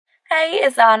Hey,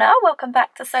 it's Zana. Welcome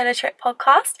back to Solo Trip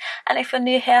Podcast. And if you're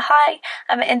new here, hi,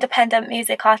 I'm an independent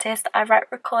music artist. I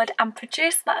write, record, and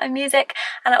produce my own music.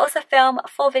 And I also film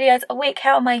 4 videos a week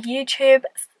here on my YouTube.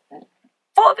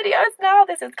 4 videos now.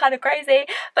 This is kind of crazy.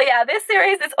 But yeah, this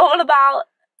series is all about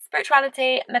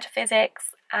spirituality, metaphysics,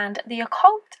 and the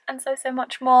occult, and so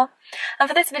much more. And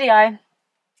for this video,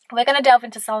 we're going to delve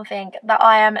into something that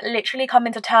I am literally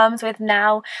coming to terms with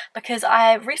now, because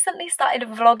I recently started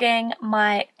vlogging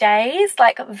my days,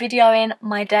 like videoing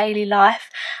my daily life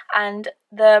and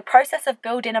the process of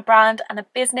building a brand and a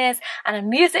business and a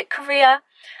music career.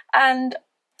 And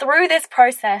through this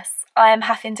process, I am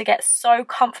having to get so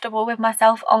comfortable with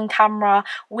myself on camera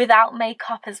without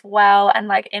makeup as well, and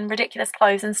like in ridiculous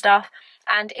clothes and stuff.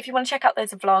 And if you want to check out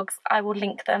those vlogs, I will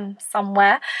link them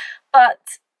somewhere. But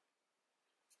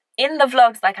in the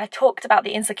vlogs, like, I talked about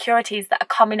the insecurities that are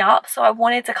coming up, so I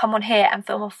wanted to come on here and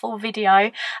film a full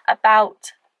video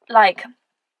about like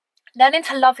learning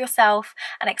to love yourself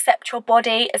and accept your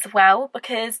body as well,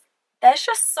 because there's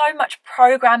just so much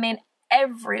programming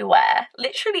everywhere.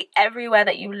 Literally everywhere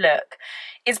that you look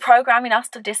is programming us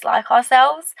to dislike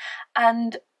ourselves.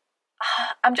 And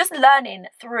I'm just learning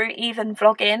through even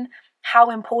vlogging how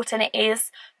important it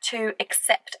is to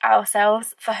accept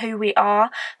ourselves for who we are,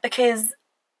 because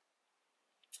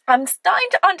I'm starting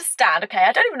to understand, okay,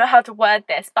 I don't even know how to word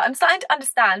this, but I'm starting to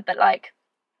understand that, like,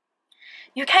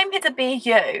 you came here to be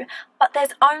you, but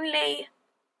there's only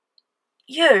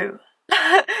you.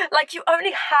 Like, you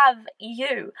only have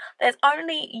you. There's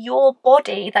only your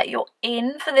body that you're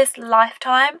in for this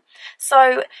lifetime.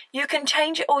 So you can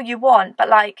change it all you want, but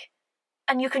like,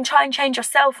 and you can try and change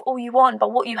yourself all you want,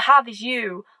 but what you have is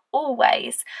you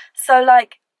always. So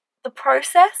like, the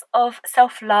process of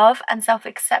self-love and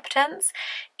self-acceptance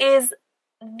is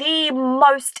the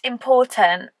most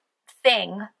important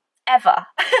thing ever.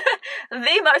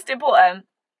 The most important.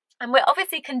 And we're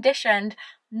obviously conditioned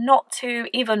not to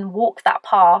even walk that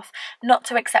path, not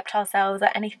to accept ourselves or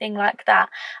anything like that.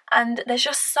 And there's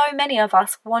just so many of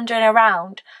us wandering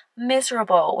around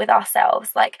miserable with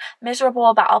ourselves, like miserable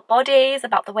about our bodies,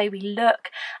 about the way we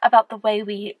look, about the way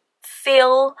we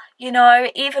feel, you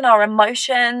know, even our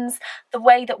emotions, the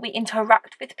way that we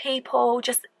interact with people.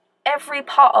 Just every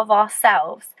part of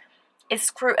ourselves is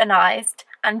scrutinized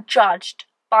and judged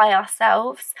by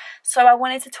ourselves. So I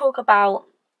wanted to talk about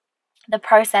the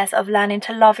process of learning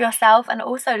to love yourself and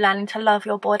also learning to love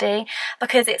your body,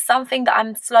 because it's something that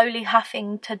I'm slowly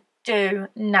having to do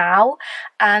now.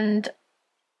 And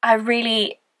I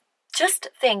really just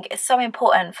think it's so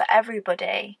important for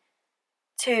everybody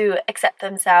to accept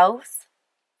themselves.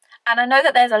 And I know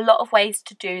that there's a lot of ways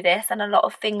to do this and a lot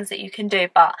of things that you can do,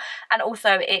 and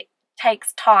also it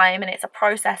takes time and it's a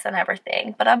process and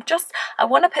everything. But I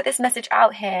want to put this message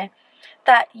out here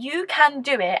that you can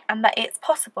do it, and that it's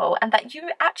possible, and that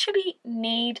you actually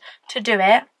need to do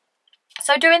it.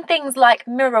 So doing things like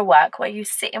mirror work, where you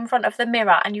sit in front of the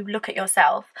mirror and you look at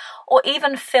yourself, or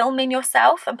even filming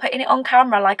yourself and putting it on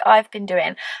camera like I've been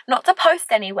doing, not to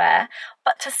post anywhere,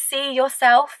 but to see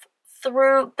yourself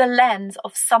through the lens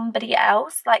of somebody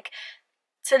else, like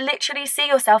to literally see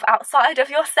yourself outside of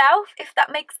yourself, if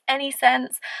that makes any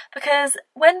sense. Because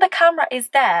when the camera is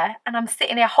there, and I'm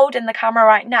sitting here holding the camera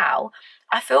right now,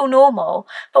 I feel normal.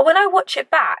 But when I watch it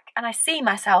back and I see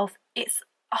myself, it's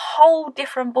a whole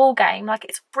different ball game. Like,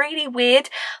 it's really weird,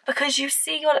 because you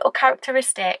see your little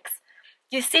characteristics,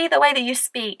 you see the way that you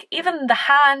speak, even the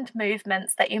hand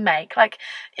movements that you make. Like,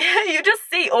 you just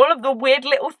see all of the weird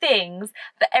little things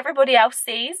that everybody else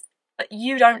sees but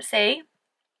you don't see.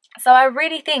 So I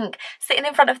really think sitting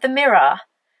in front of the mirror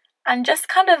and just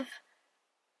kind of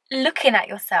looking at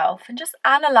yourself and just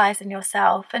analysing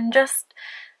yourself, and just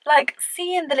like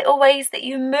seeing the little ways that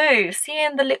you move,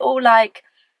 seeing the little like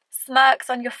smirks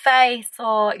on your face,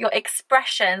 or your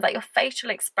expressions, like your facial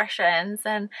expressions,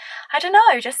 and I don't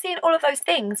know, just seeing all of those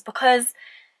things, because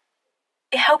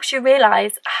it helps you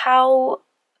realise how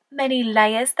many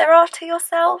layers there are to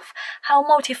yourself, how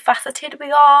multifaceted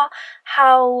we are,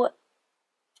 how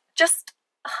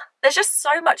there's just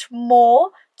so much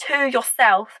more to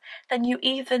yourself than you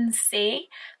even see,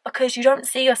 because you don't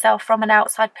see yourself from an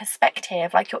outside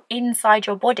perspective, like you're inside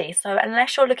your body. So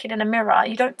unless you're looking in a mirror,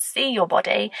 you don't see your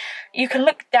body. You can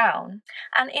look down.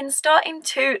 And in starting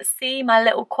to see my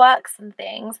little quirks and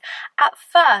things, at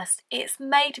first it's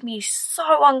made me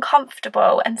so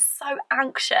uncomfortable and so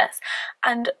anxious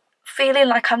and feeling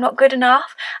like I'm not good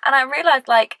enough. And I realised,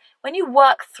 like, when you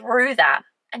work through that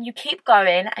and you keep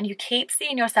going and you keep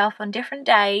seeing yourself on different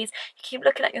days, you keep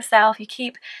looking at yourself, you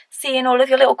keep seeing all of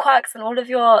your little quirks and all of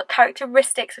your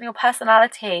characteristics and your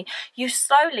personality, you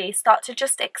slowly start to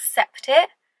just accept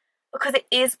it. because it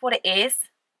is what it is.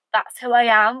 That's who I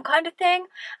am, kind of thing.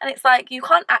 And it's like, you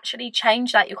can't actually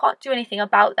change that. You can't do anything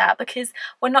about that, because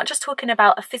we're not just talking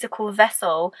about a physical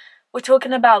vessel. We're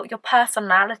talking about your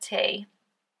personality.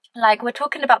 Like, we're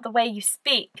talking about the way you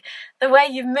speak, the way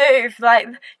you move, like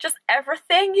just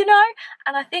everything, you know?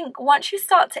 And I think once you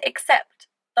start to accept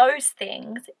those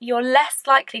things, you're less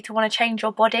likely to want to change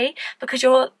your body, because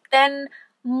you're then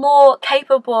more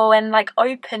capable and like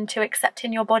open to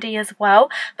accepting your body as well,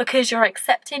 because you're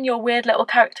accepting your weird little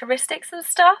characteristics and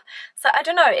stuff. So I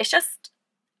don't know, it's just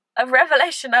a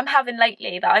revelation I'm having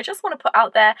lately that I just want to put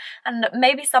out there, and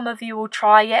maybe some of you will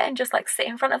try it and just like sit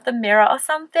in front of the mirror or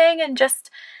something and just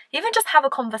even just have a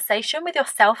conversation with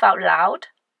yourself out loud.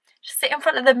 Just sit in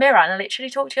front of the mirror and literally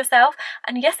talk to yourself.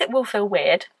 And yes, it will feel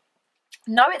weird.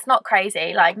 No, it's not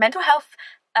crazy. Like, mental health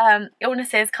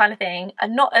illnesses kind of thing are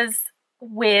not as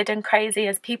weird and crazy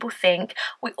as people think.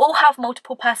 We all have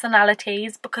multiple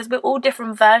personalities, because we're all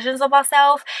different versions of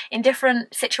ourselves in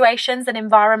different situations and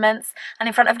environments and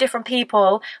in front of different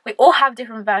people. We all have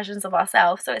different versions of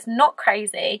ourselves, so it's not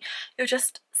crazy. You're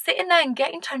just sitting there and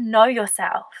getting to know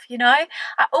yourself, you know?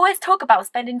 I always talk about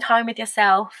spending time with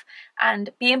yourself and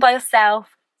being by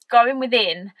yourself, going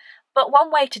within. But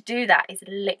one way to do that is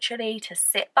literally to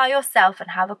sit by yourself and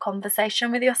have a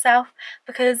conversation with yourself,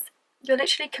 because you're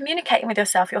literally communicating with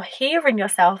yourself. You're hearing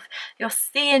yourself. You're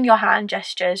seeing your hand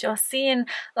gestures. You're seeing,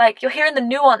 like, you're hearing the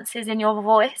nuances in your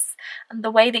voice and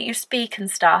the way that you speak and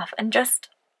stuff. And just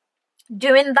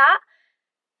doing that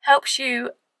helps you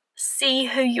see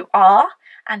who you are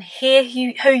and hear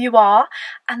who you are,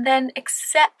 and then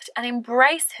accept and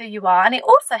embrace who you are. And it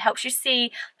also helps you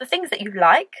see the things that you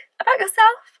like about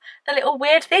yourself, the little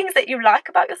weird things that you like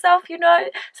about yourself, you know?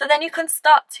 So then you can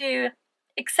start to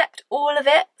accept all of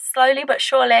it slowly but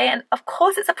surely. And of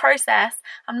course it's a process.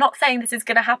 I'm not saying this is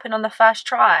going to happen on the first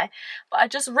try, but I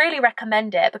just really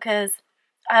recommend it, because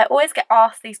I always get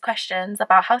asked these questions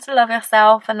about how to love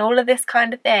yourself and all of this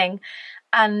kind of thing,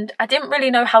 and I didn't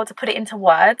really know how to put it into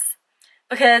words,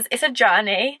 because it's a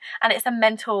journey and it's a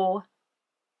mental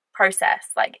process.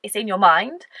 Like, it's in your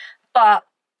mind. But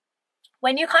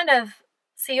when you kind of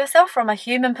see yourself from a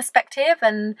human perspective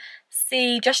and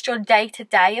see just your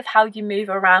day-to-day of how you move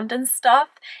around and stuff,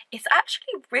 it's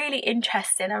actually really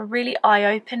interesting and really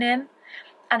eye-opening,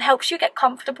 and helps you get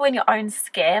comfortable in your own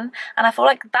skin. And I feel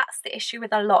like that's the issue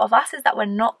with a lot of us, is that we're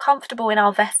not comfortable in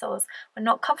our vessels. We're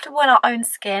not comfortable in our own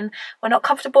skin. We're not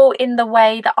comfortable in the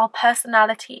way that our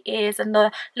personality is and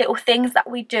the little things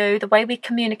that we do, the way we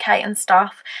communicate and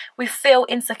stuff. We feel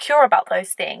insecure about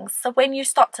those things. So when you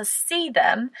start to see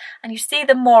them, and you see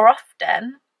them more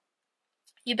often,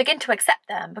 you begin to accept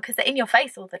them, because they're in your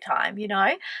face all the time, you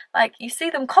know? Like, you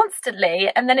see them constantly,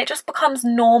 and then it just becomes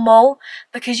normal,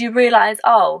 because you realise,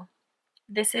 oh,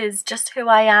 this is just who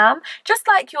I am. Just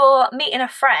like you're meeting a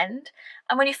friend,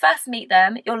 and when you first meet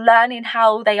them, you're learning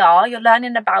how they are, you're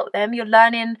learning about them, you're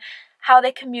learning how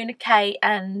they communicate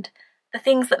and the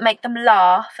things that make them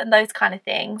laugh and those kind of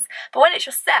things. But when it's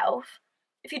yourself,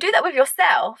 if you do that with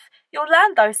yourself, you'll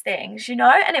learn those things, you know?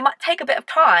 And it might take a bit of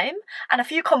time and a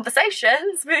few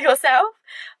conversations with yourself,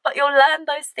 but you'll learn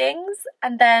those things,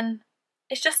 and then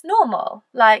it's just normal.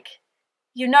 Like,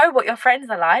 you know what your friends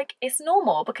are like. It's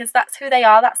normal, because that's who they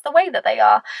are. That's the way that they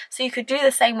are. So you could do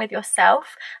the same with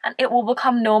yourself, and it will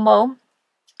become normal,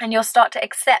 and you'll start to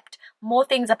accept more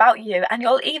things about you, and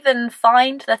you'll even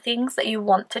find the things that you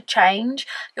want to change.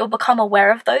 You'll become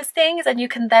aware of those things, and you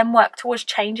can then work towards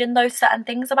changing those certain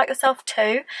things about yourself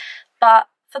too. But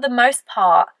for the most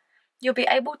part, you'll be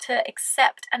able to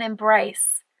accept and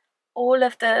embrace all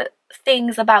of the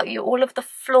things about you, all of the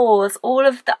flaws, all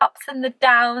of the ups and the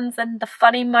downs and the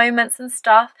funny moments and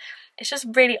stuff. It's just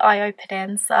really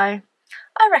eye-opening. So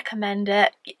I recommend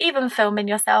it. Even filming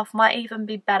yourself might even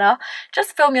be better.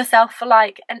 Just film yourself for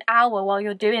like an hour while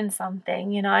you're doing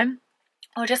something, you know,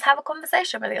 or just have a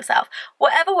conversation with yourself.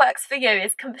 Whatever works for you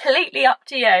is completely up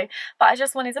to you. But I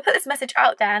just wanted to put this message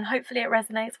out there, and hopefully it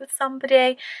resonates with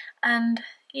somebody. And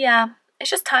yeah, it's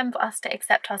just time for us to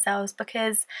accept ourselves,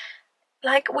 because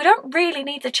like, we don't really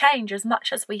need to change as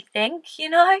much as we think, you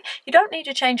know? You don't need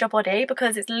to change your body,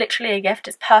 because it's literally a gift.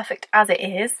 It's perfect as it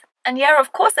is. And yeah,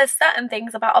 of course, there's certain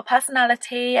things about our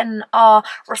personality and our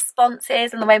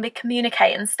responses and the way we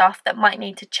communicate and stuff that might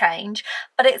need to change,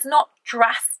 but it's not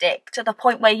drastic to the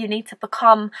point where you need to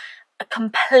become a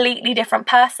completely different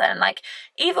person. Like,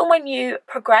 even when you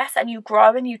progress and you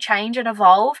grow and you change and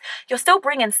evolve, you're still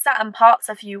bringing certain parts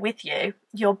of you with you,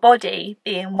 your body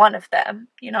being one of them,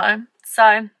 you know?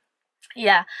 So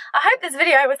yeah, I hope this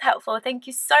video was helpful. Thank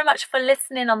you so much for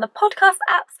listening on the podcast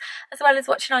apps as well as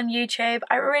watching on YouTube.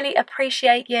 I really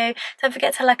appreciate you. Don't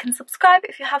forget to like and subscribe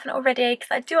if you haven't already,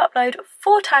 because I do upload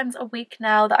 4 times a week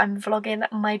now that I'm vlogging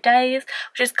my days,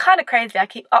 which is kind of crazy. I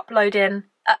keep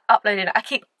I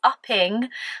keep upping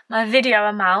my video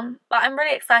amount, but I'm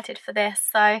really excited for this.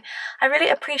 So I really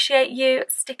appreciate you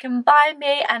sticking by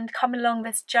me and coming along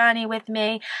this journey with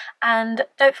me. And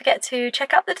don't forget to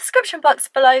check out the description box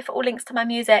below for all links to my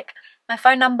music, my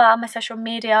phone number, my social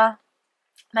media,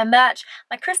 my merch,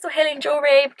 my crystal healing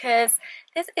jewellery, because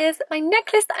this is my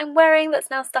necklace that I'm wearing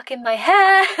that's now stuck in my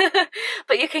hair.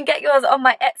 But you can get yours on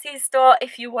my Etsy store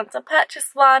if you want to purchase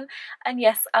one. And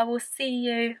yes, I will see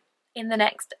you in the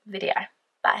next video.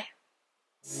 Bye.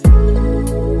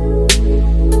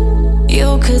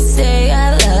 You could say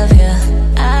I love you.